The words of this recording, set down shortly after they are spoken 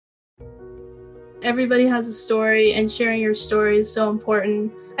Everybody has a story, and sharing your story is so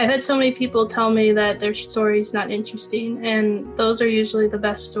important. I've had so many people tell me that their story is not interesting, and those are usually the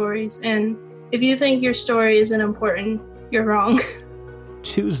best stories. And if you think your story isn't important, you're wrong.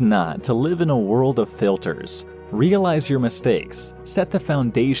 Choose not to live in a world of filters. Realize your mistakes. Set the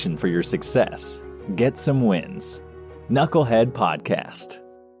foundation for your success. Get some wins. Knucklehead Podcast.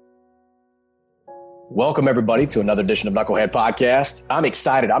 Welcome, everybody, to another edition of Knucklehead Podcast. I'm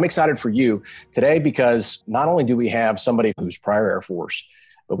excited. I'm excited for you today because not only do we have somebody who's prior Air Force,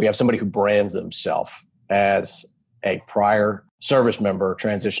 but we have somebody who brands themselves as a prior service member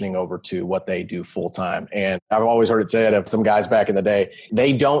transitioning over to what they do full time. And I've always heard it said of some guys back in the day,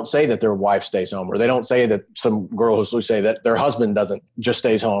 they don't say that their wife stays home, or they don't say that some girls will say that their husband doesn't just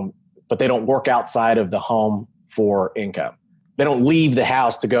stays home, but they don't work outside of the home for income. They don't leave the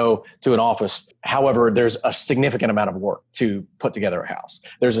house to go to an office. However, there's a significant amount of work to put together a house.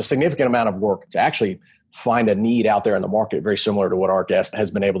 There's a significant amount of work to actually find a need out there in the market, very similar to what our guest has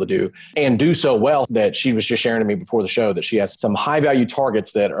been able to do, and do so well that she was just sharing to me before the show that she has some high value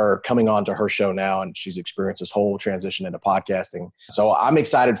targets that are coming onto her show now, and she's experienced this whole transition into podcasting. So I'm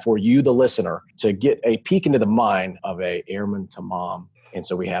excited for you, the listener, to get a peek into the mind of a airman to mom. And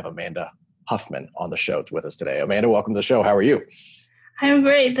so we have Amanda Huffman on the show with us today. Amanda, welcome to the show. How are you? I'm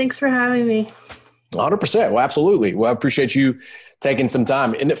great. Thanks for having me. 100%. Well, absolutely. Well, I appreciate you taking some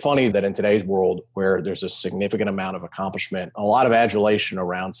time. Isn't it funny that in today's world where there's a significant amount of accomplishment, a lot of adulation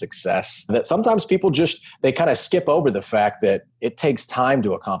around success, that sometimes people they kind of skip over the fact that it takes time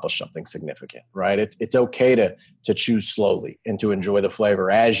to accomplish something significant, right? It's okay to choose slowly and to enjoy the flavor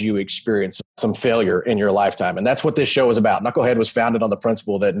as you experience some failure in your lifetime. And that's what this show is about. Knucklehead was founded on the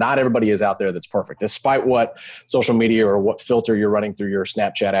principle that not everybody is out there that's perfect, despite what social media or what filter you're running through your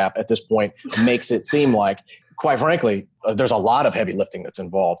Snapchat app at this point makes it seem like. Quite frankly, there's a lot of heavy lifting that's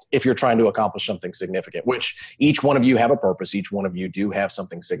involved if you're trying to accomplish something significant, which each one of you have a purpose. Each one of you do have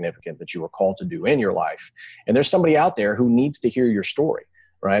something significant that you are called to do in your life. And there's somebody out there who needs to hear your story,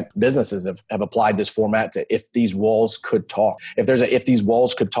 right? Businesses have applied this format to If These Walls Could Talk. If there's a If These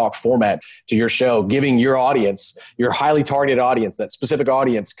Walls Could Talk format to your show, giving your audience, your highly targeted audience, that specific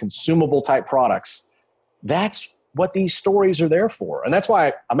audience, consumable type products, that's what these stories are there for. And that's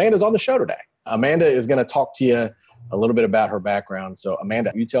why Amanda's on the show today. Amanda is going to talk to you a little bit about her background. So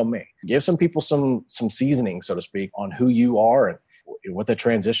Amanda, you tell me, give some people some seasoning, so to speak, on who you are and what the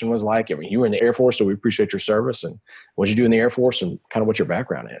transition was like. I mean, you were in the Air Force, so we appreciate your service. And what you do in the Air Force and kind of what your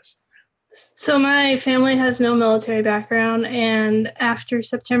background is. So my family has no military background, and after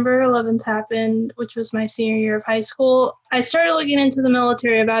September 11th happened, which was my senior year of high school, I started looking into the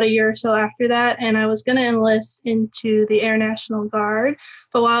military about a year or so after that, and I was going to enlist into the Air National Guard.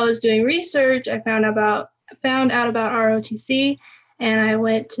 But while I was doing research, I found out about ROTC, and I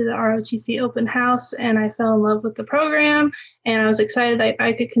went to the ROTC open house, and I fell in love with the program, and I was excited that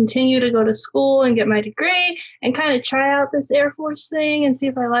I could continue to go to school and get my degree and kind of try out this Air Force thing and see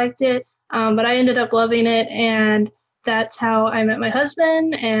if I liked it. But I ended up loving it, and that's how I met my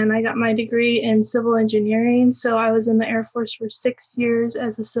husband, and I got my degree in civil engineering. So I was in the Air Force for 6 years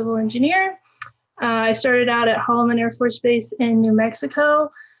as a civil engineer. I started out at Holloman Air Force Base in New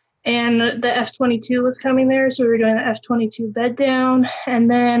Mexico, and the F-22 was coming there, so we were doing the F-22 bed down. And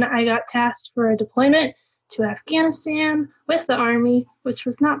then I got tasked for a deployment to Afghanistan with the Army, which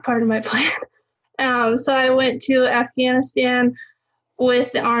was not part of my plan. So I went to Afghanistan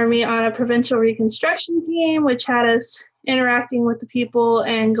with the Army on a provincial reconstruction team, which had us interacting with the people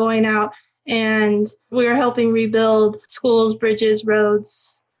and going out, and we were helping rebuild schools, bridges,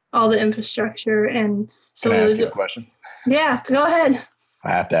 roads, all the infrastructure. And so Can I ask you a question? Yeah, go ahead. I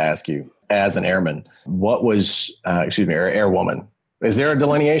have to ask you, as an airman, what was, airwoman? Is there a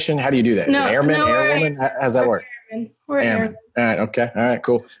delineation? How do you do that? No, airman, no, airwoman? How does that work? We're airmen. All right, okay. All right,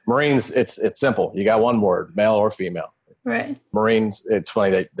 cool. Marines, it's simple. You got one word, male or female. Right. Marines, it's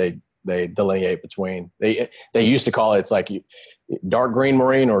funny they delineate between, they used to call it, it's like dark green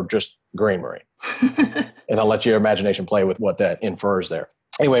Marine or just green Marine. And I'll let your imagination play with what that infers there.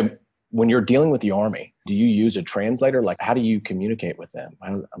 Anyway, when you're dealing with the Army, do you use a translator? Like, how do you communicate with them?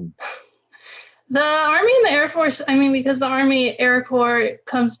 The Army and the Air Force, because the Army Air Corps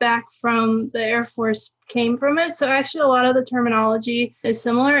comes back from the Air Force, came from it. So actually a lot of the terminology is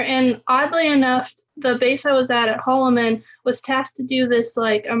similar. And oddly enough, the base I was at Holloman was tasked to do this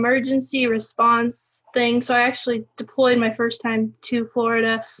like emergency response thing. So I actually deployed my first time to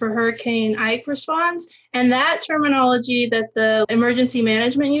Florida for Hurricane Ike response. And that terminology that the emergency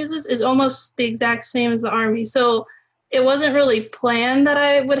management uses is almost the exact same as the Army. So it wasn't really planned that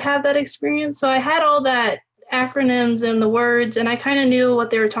I would have that experience. So I had all that acronyms and the words, and I kind of knew what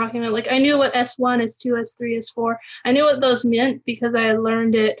they were talking about. Like I knew what S1, S2, S3, S4. I knew what those meant because I had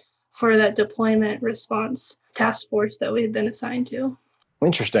learned it for that deployment response task force that we had been assigned to.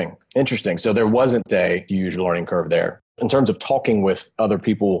 Interesting. So there wasn't a huge learning curve there. In terms of talking with other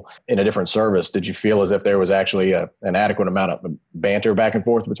people in a different service, did you feel as if there was actually an adequate amount of banter back and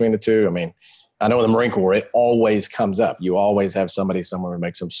forth between the two? I mean, I know in the Marine Corps, it always comes up. You always have somebody somewhere who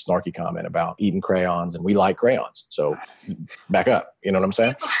makes some snarky comment about eating crayons, and we like crayons. So back up. You know what I'm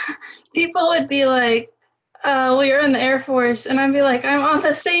saying? People would be like, well, you're in the Air Force. And I'd be like, I'm on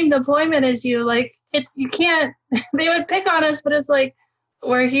the same deployment as you. Like, you can't, they would pick on us, but it's like,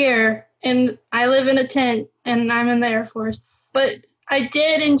 we're here and I live in a tent and I'm in the Air Force. But I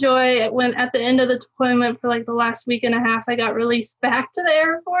did enjoy it when at the end of the deployment for like the last week and a half, I got released back to the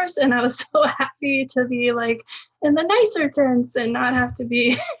Air Force. And I was so happy to be like in the nicer tents and not have to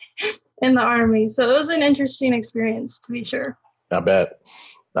be in the Army. So it was an interesting experience, to be sure. I bet.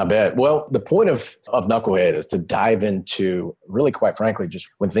 Well, the point of Knucklehead is to dive into, really, quite frankly, just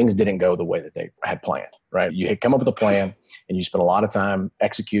when things didn't go the way that they had planned, right? You had come up with a plan and you spent a lot of time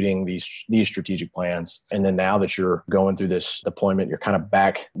executing these strategic plans. And then now that you're going through this deployment, you're kind of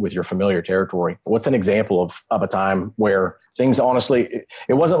back with your familiar territory. What's an example of a time where things, honestly,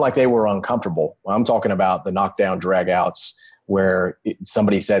 it wasn't like they were uncomfortable? I'm talking about the knockdown drag-outs where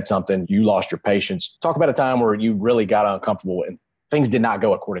somebody said something, you lost your patience. Talk about a time where you really got uncomfortable and things did not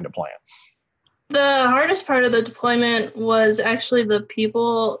go according to plan. The hardest part of the deployment was actually the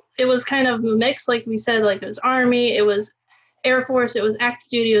people. It was kind of a mix, like we said, like it was Army, it was Air Force, it was active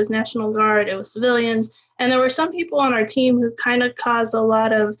duty, it was National Guard, it was civilians. And there were some people on our team who kind of caused a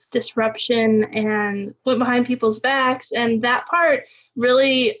lot of disruption and went behind people's backs. And that part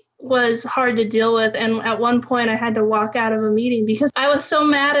really was hard to deal with. And at one point I had to walk out of a meeting because I was so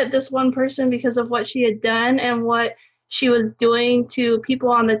mad at this one person because of what she had done and what she was doing to people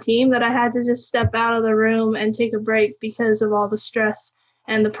on the team that I had to just step out of the room and take a break because of all the stress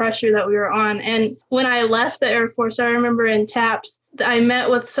and the pressure that we were on. And when I left the Air Force, I remember in TAPS, I met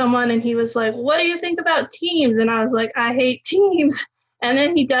with someone and he was like, what do you think about teams? And I was like, I hate teams. And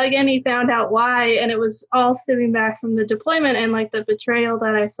then he dug in, he found out why. And it was all stemming back from the deployment and like the betrayal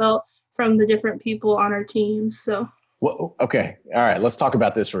that I felt from the different people on our teams. So. Well, okay. All right. Let's talk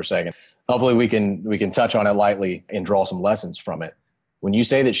about this for a second. Hopefully we can touch on it lightly and draw some lessons from it. When you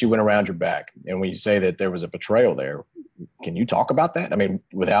say that she went around your back and when you say that there was a betrayal there, can you talk about that? I mean,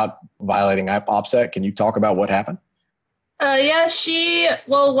 without violating OPSEC, can you talk about what happened? Yeah,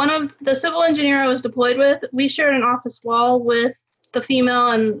 one of the civil engineer I was deployed with, we shared an office wall with the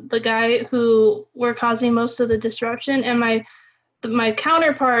female and the guy who were causing most of the disruption. And my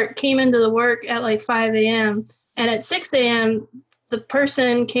counterpart came into the work at like 5 a.m. And at 6 a.m., the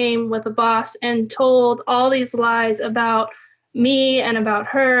person came with a boss and told all these lies about me and about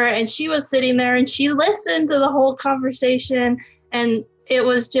her. And she was sitting there and she listened to the whole conversation. And it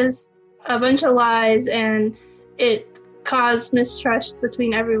was just a bunch of lies and it caused mistrust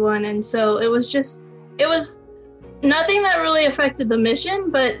between everyone. And so it was nothing that really affected the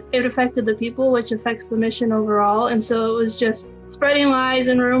mission, but it affected the people, which affects the mission overall. And so it was just spreading lies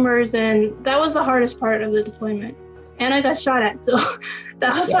and rumors. And that was the hardest part of the deployment. And I got shot at, so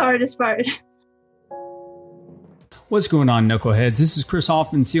that was the hardest part. What's going on, Knuckleheads? This is Chris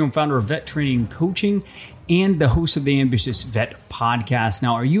Hoffman, CEO and founder of Vet Training Coaching and the host of the Ambitious Vet Podcast.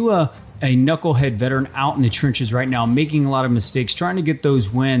 Now, are you a knucklehead veteran out in the trenches right now, making a lot of mistakes, trying to get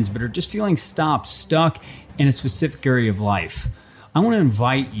those wins, but are just feeling stuck in a specific area of life? I want to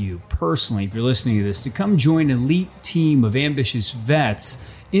invite you personally, if you're listening to this, to come join an elite team of ambitious vets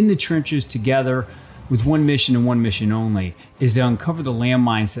in the trenches together with one mission and one mission only, is to uncover the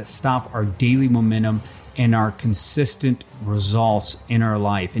landmines that stop our daily momentum and our consistent results in our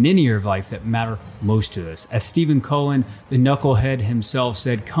life, in any area of life that matter most to us. As Stephen Cullen, the knucklehead himself,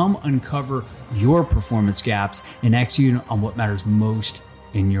 said, come uncover your performance gaps and execute on what matters most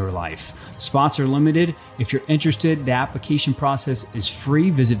in your life. Spots are limited. If you're interested, the application process is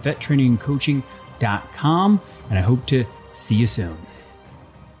free. Visit vettrainingcoaching.com, and I hope to see you soon.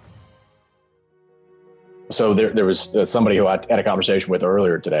 So there was somebody who I had a conversation with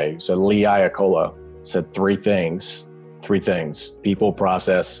earlier today. So Lee Iacocca said three things, people,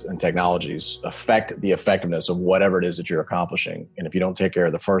 process, and technologies affect the effectiveness of whatever it is that you're accomplishing. And if you don't take care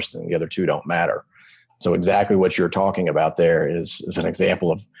of the first thing, the other two don't matter. So exactly what you're talking about there is an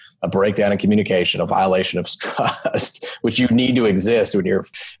example of a breakdown in communication, a violation of trust, which you need to exist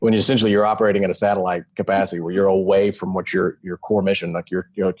when essentially you're operating at a satellite capacity where you're away from what your core mission, like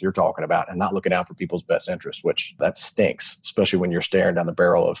you're talking about, and not looking out for people's best interests, which that stinks, especially when you're staring down the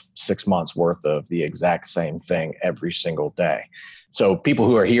barrel of 6 months worth of the exact same thing every single day. So people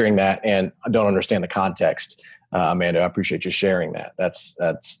who are hearing that and don't understand the context, Amanda, I appreciate you sharing that. That's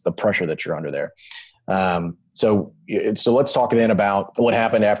the pressure that you're under there. So let's talk then about what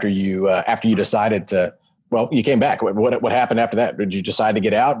happened after you decided to, well, you came back. What happened after that? Did you decide to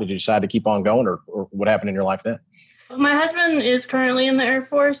get out? Did you decide to keep on going, or what happened in your life then? My husband is currently in the Air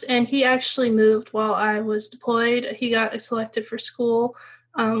Force, and he actually moved while I was deployed. He got selected for school,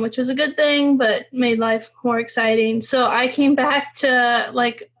 which was a good thing, but made life more exciting. So I came back to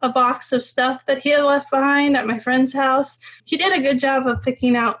like a box of stuff that he had left behind at my friend's house. He did a good job of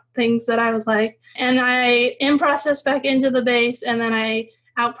picking out things that I would like. And I in-processed back into the base, and then I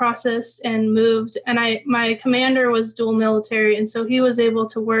out-processed and moved. And my commander was dual military, and so he was able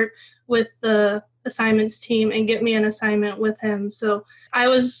to work with the assignments team and get me an assignment with him. So I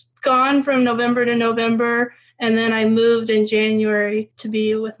was gone from November to November, and then I moved in January to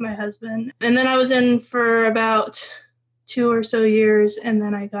be with my husband. And then I was in for about 2 or so years, and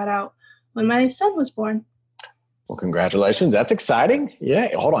then I got out when my son was born. Well, congratulations. That's exciting.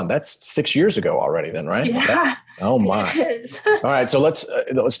 Yeah. Hold on. That's 6 years ago already then, right? Yeah. Oh my. All right. So let's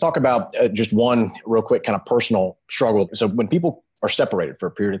talk about just one real quick kind of personal struggle. So when people are separated for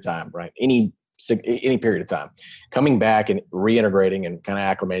a period of time, right? Any period of time, coming back and reintegrating and kind of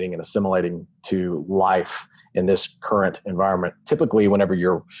acclimating and assimilating to life in this current environment, typically whenever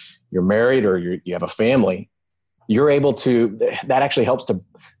you're married or you have a family, you're able to, that actually helps to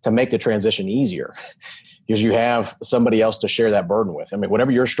make the transition easier because you have somebody else to share that burden with. I mean,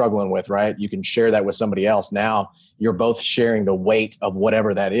 whatever you're struggling with, right? You can share that with somebody else. Now you're both sharing the weight of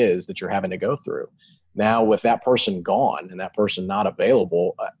whatever that is that you're having to go through. Now with that person gone and that person not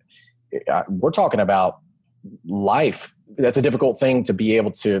available, we're talking about life. That's a difficult thing to be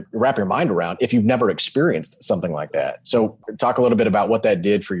able to wrap your mind around if you've never experienced something like that. So talk a little bit about what that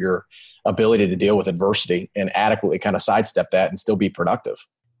did for your ability to deal with adversity and adequately kind of sidestep that and still be productive.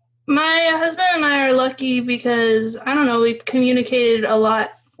 My husband and I are lucky because, I don't know, we communicated a lot.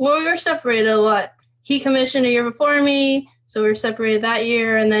 Well, we were separated a lot. He commissioned a year before me, so we were separated that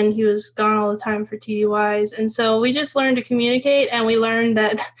year, and then he was gone all the time for TDYs. And so we just learned to communicate, and we learned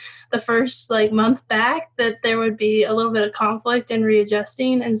that the first month back that there would be a little bit of conflict and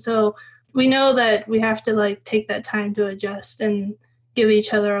readjusting. And so we know that we have to take that time to adjust and give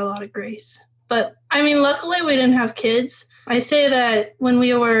each other a lot of grace. But I mean, luckily we didn't have kids. I say that when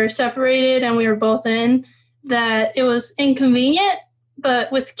we were separated and we were both in, that it was inconvenient, but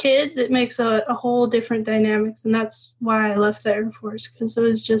with kids, it makes a whole different dynamics. And that's why I left the Air Force, because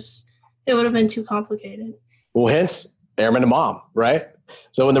it would have been too complicated. Well, hence airman to mom, right?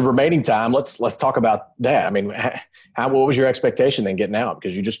 So in the remaining time, let's talk about that. I mean, what was your expectation then getting out?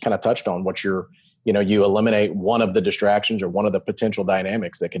 Because you just kind of touched on what you eliminate one of the distractions or one of the potential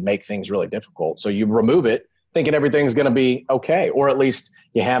dynamics that can make things really difficult. So you remove it thinking everything's going to be okay, or at least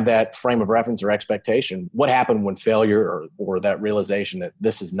you have that frame of reference or expectation. What happened when failure or that realization that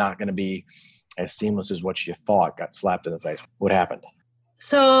this is not going to be as seamless as what you thought got slapped in the face? What happened?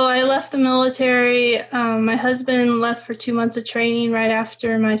 So I left the military. My husband left for 2 months of training right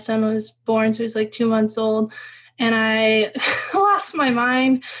after my son was born. So he was 2 months old. And I lost my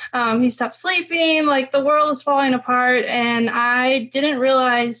mind. He stopped sleeping. The world was falling apart. And I didn't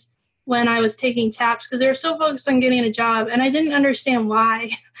realize when I was taking TAPS, because they were so focused on getting a job. And I didn't understand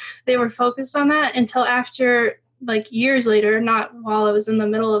why they were focused on that until after years later, not while I was in the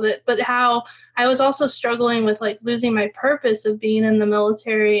middle of it, but how I was also struggling with losing my purpose of being in the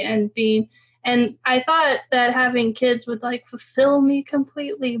military and I thought that having kids would fulfill me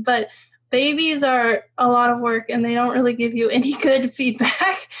completely, but babies are a lot of work and they don't really give you any good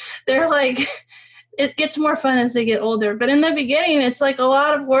feedback. They're it gets more fun as they get older. But in the beginning, it's a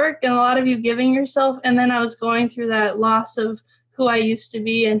lot of work and a lot of you giving yourself. And then I was going through that loss of who I used to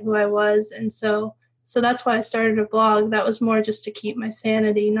be and who I was. And so that's why I started a blog. That was more just to keep my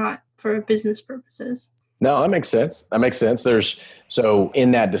sanity, not for business purposes. No, that makes sense. So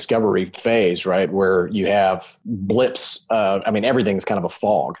in that discovery phase, right, where you have blips, everything's kind of a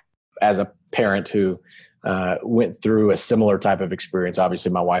fog. As a parent who went through a similar type of experience,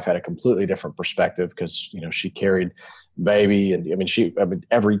 obviously my wife had a completely different perspective because, she carried baby and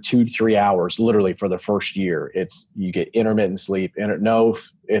every 2 to 3 hours, literally for the first year, you get intermittent sleep.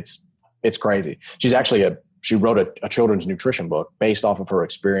 It's crazy. She's actually she wrote a children's nutrition book based off of her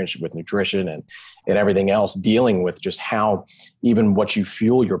experience with nutrition and everything else, dealing with just how even what you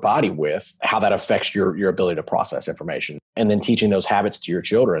fuel your body with, how that affects your ability to process information, and then teaching those habits to your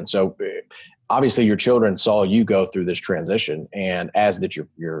children. So obviously your children saw you go through this transition, and as did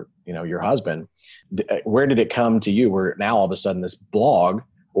your husband. Where did it come to you where now all of a sudden this blog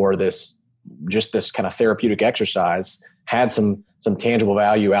or this kind of therapeutic exercise had some tangible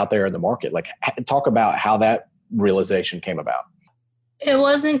value out there in the market? Like, talk about how that realization came about. It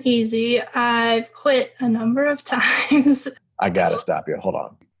wasn't easy. I've quit a number of times. I got to stop you. Hold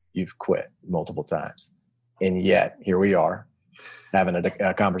on. You've quit multiple times. And yet here we are having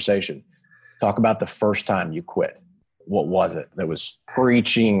a conversation. Talk about the first time you quit. What was it that was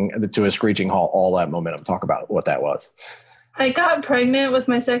screeching to a screeching halt all that momentum? Talk about what that was. I got pregnant with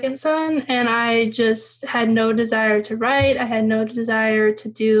my second son, and I just had no desire to write. I had no desire to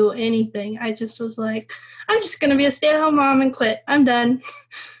do anything. I just was like, I'm just going to be a stay-at-home mom and quit. I'm done.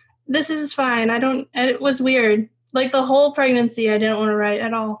 This is fine. It was weird. Like the whole pregnancy, I didn't want to write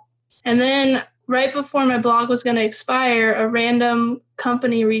at all. And then right before my blog was going to expire, a random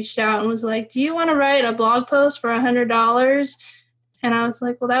company reached out and was like, do you want to write a blog post for $100? And I was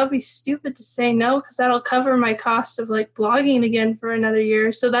like, well, that would be stupid to say no, because that'll cover my cost of like blogging again for another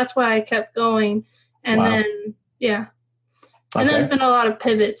year. So that's why I kept going. And wow. Then, yeah. Okay. And there's been a lot of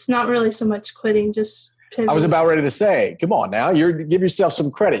pivots, not really so much quitting, just pivoting. I was about ready to say, come on now, give yourself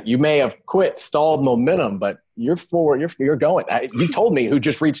some credit. You may have quit, stalled momentum, but you're forward, you're going. You told me who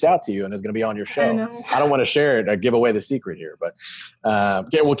just reached out to you and is going to be on your show. I know. I don't want to share it or give away the secret here, but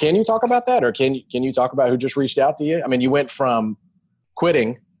well, can you talk about that? Or can you talk about who just reached out to you? I mean, you went from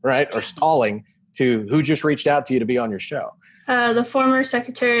quitting, right, or stalling to who just reached out to you to be on your show? The former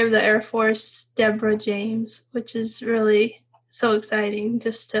Secretary of the Air Force, Deborah James, which is really so exciting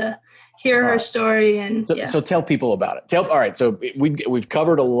just to hear her story. And so tell people about it. All right. So we've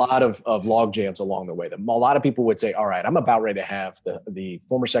covered a lot of log jams along the way. A lot of people would say, all right, I'm about ready to have the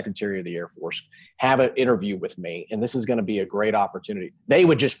former Secretary of the Air Force have an interview with me, and this is going to be a great opportunity. They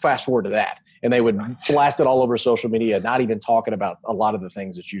would just fast forward to that, and they would blast it all over social media, not even talking about a lot of the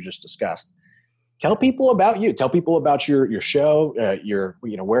things that you just discussed. Tell people about you. Tell people about your show,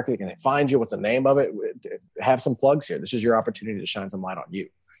 where can they find you? What's the name of it? Have some plugs here. This is your opportunity to shine some light on you.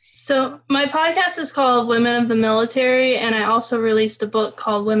 So my podcast is called Women of the Military, and I also released a book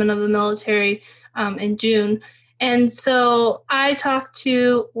called Women of the Military in June. And so I talk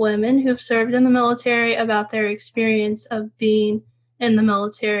to women who've served in the military about their experience of being in the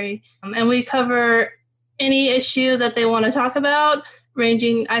military. And we cover any issue that they want to talk about,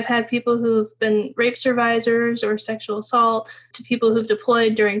 ranging, I've had people who've been rape survivors or sexual assault, to people who've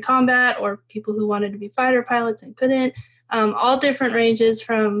deployed during combat, or people who wanted to be fighter pilots and couldn't. All different ranges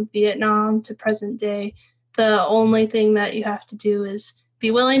from Vietnam to present day. The only thing that you have to do is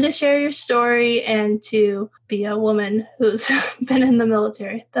be willing to share your story and to be a woman who's been in the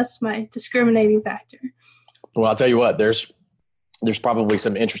military. That's my discriminating factor. Well, I'll tell you what, there's probably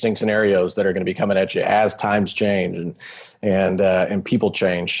some interesting scenarios that are going to be coming at you as times change and people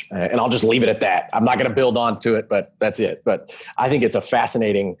change. And I'll just leave it at that. I'm not going to build on to it, but that's it. But I think it's a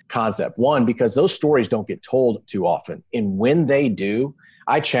fascinating concept. One, because those stories don't get told too often. And when they do,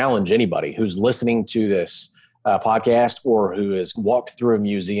 I challenge anybody who's listening to this podcast or who has walked through a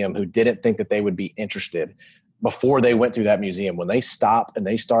museum who didn't think that they would be interested before they went through that museum. When they stop and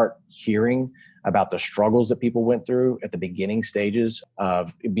they start hearing about the struggles that people went through at the beginning stages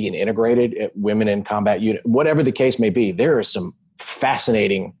of being integrated at women in combat unit, whatever the case may be, there are some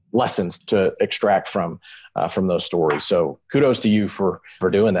fascinating lessons to extract from those stories. So kudos to you for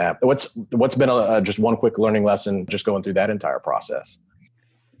doing that. What's been just one quick learning lesson just going through that entire process?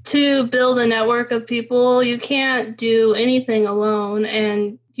 To build a network of people, you can't do anything alone,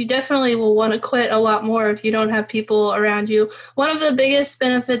 and you definitely will want to quit a lot more if you don't have people around you. One of the biggest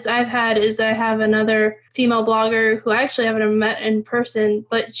benefits I've had is I have another female blogger who I actually haven't met in person,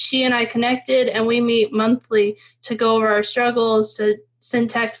 but she and I connected, and we meet monthly to go over our struggles, to send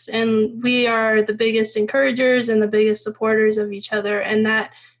texts, and we are the biggest encouragers and the biggest supporters of each other, and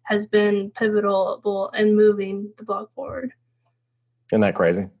that has been pivotal in moving the blog forward. Isn't that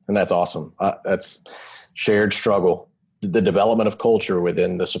crazy? And that's awesome. That's shared struggle, the development of culture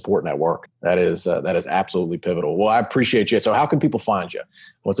within the support network. That is absolutely pivotal. Well, I appreciate you. So how can people find you?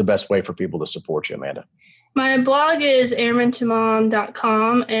 What's the best way for people to support you, Amanda? My blog is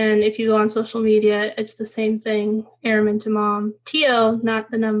airman2mom.com. And if you go on social media, it's the same thing, Airman to Mom, TO,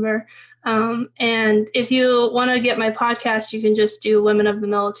 not the number. And if you want to get my podcast, you can just do Women of the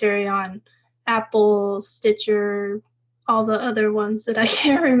Military on Apple, Stitcher, all the other ones that I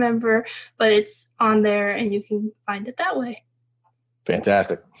can't remember, but it's on there and you can find it that way.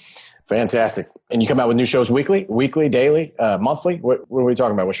 Fantastic. And you come out with new shows weekly, daily, monthly? What are we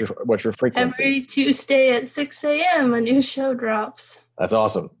talking about? What's your frequency? Every Tuesday at 6 a.m. a new show drops. That's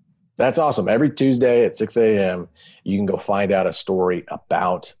awesome. Every Tuesday at 6 a.m. you can go find out a story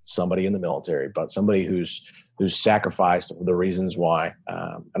about somebody in the military, but somebody who's sacrificed the reasons why.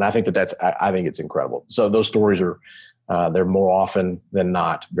 And I think I think it's incredible. So those stories are, they're more often than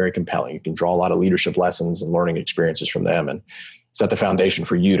not very compelling. You can draw a lot of leadership lessons and learning experiences from them and set the foundation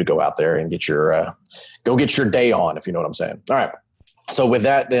for you to go out there and get your day on, if you know what I'm saying. All right. So with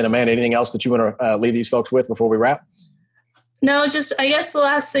that, then, Amanda, anything else that you want to leave these folks with before we wrap? No, just I guess the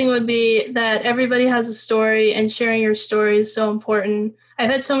last thing would be that everybody has a story, and sharing your story is so important. I've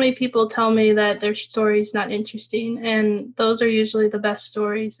had so many people tell me that their story is not interesting, and those are usually the best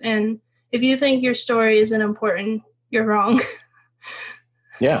stories. And if you think your story isn't important, you're wrong.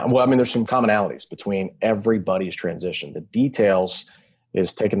 Yeah. Well, I mean, there's some commonalities between everybody's transition. The details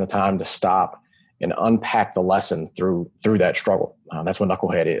is taking the time to stop and unpack the lesson through that struggle. That's what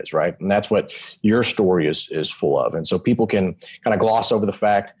Knucklehead is, right? And that's what your story is full of. And so people can kind of gloss over the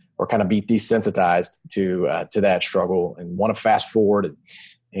fact or kind of be desensitized to that struggle and want to fast forward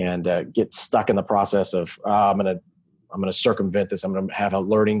and get stuck in the process of I'm going to circumvent this. I'm going to have a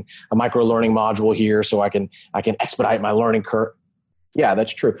micro learning module here so I can expedite my learning curve. Yeah,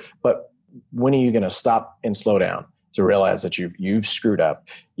 that's true. But when are you going to stop and slow down to realize that you've screwed up,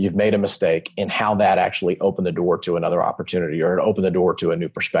 you've made a mistake, and how that actually opened the door to another opportunity or opened the door to a new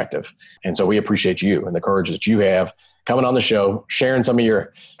perspective? And so we appreciate you and the courage that you have coming on the show, sharing some of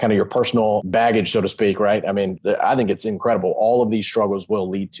your personal baggage, so to speak, right? I mean, I think it's incredible. All of these struggles will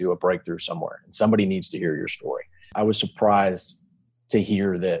lead to a breakthrough somewhere, and somebody needs to hear your story. I was surprised to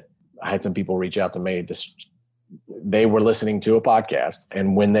hear that I had some people reach out to me. They were listening to a podcast,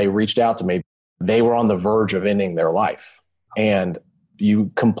 and when they reached out to me, they were on the verge of ending their life. And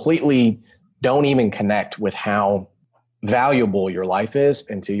you completely don't even connect with how valuable your life is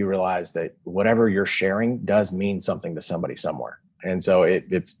until you realize that whatever you're sharing does mean something to somebody somewhere. And so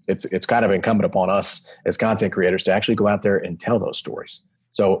it's kind of incumbent upon us as content creators to actually go out there and tell those stories.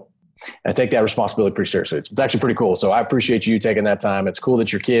 So I take that responsibility pretty seriously. It's actually pretty cool. So I appreciate you taking that time. It's cool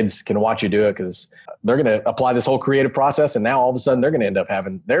that your kids can watch you do it because they're going to apply this whole creative process. And now all of a sudden they're going to end up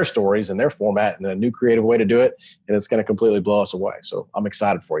having their stories and their format and a new creative way to do it. And it's going to completely blow us away. So I'm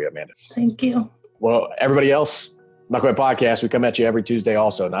excited for you, Amanda. Thank you. Well, everybody else, Knucklehead Podcast, we come at you every Tuesday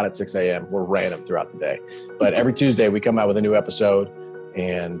also, not at 6 a.m. We're random throughout the day. But every Tuesday we come out with a new episode.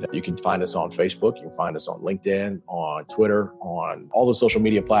 And you can find us on Facebook. You can find us on LinkedIn, on Twitter, on all the social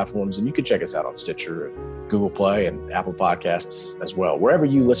media platforms. And you can check us out on Stitcher, Google Play, and Apple Podcasts as well. Wherever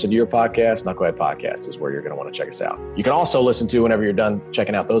you listen to your podcast, Knucklehead Podcast is where you're going to want to check us out. You can also listen to, whenever you're done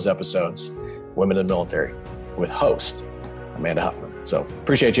checking out those episodes, Women in the Military with host Amanda Huffman. So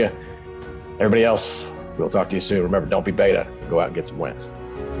appreciate you. Everybody else, we'll talk to you soon. Remember, don't be beta. Go out and get some wins.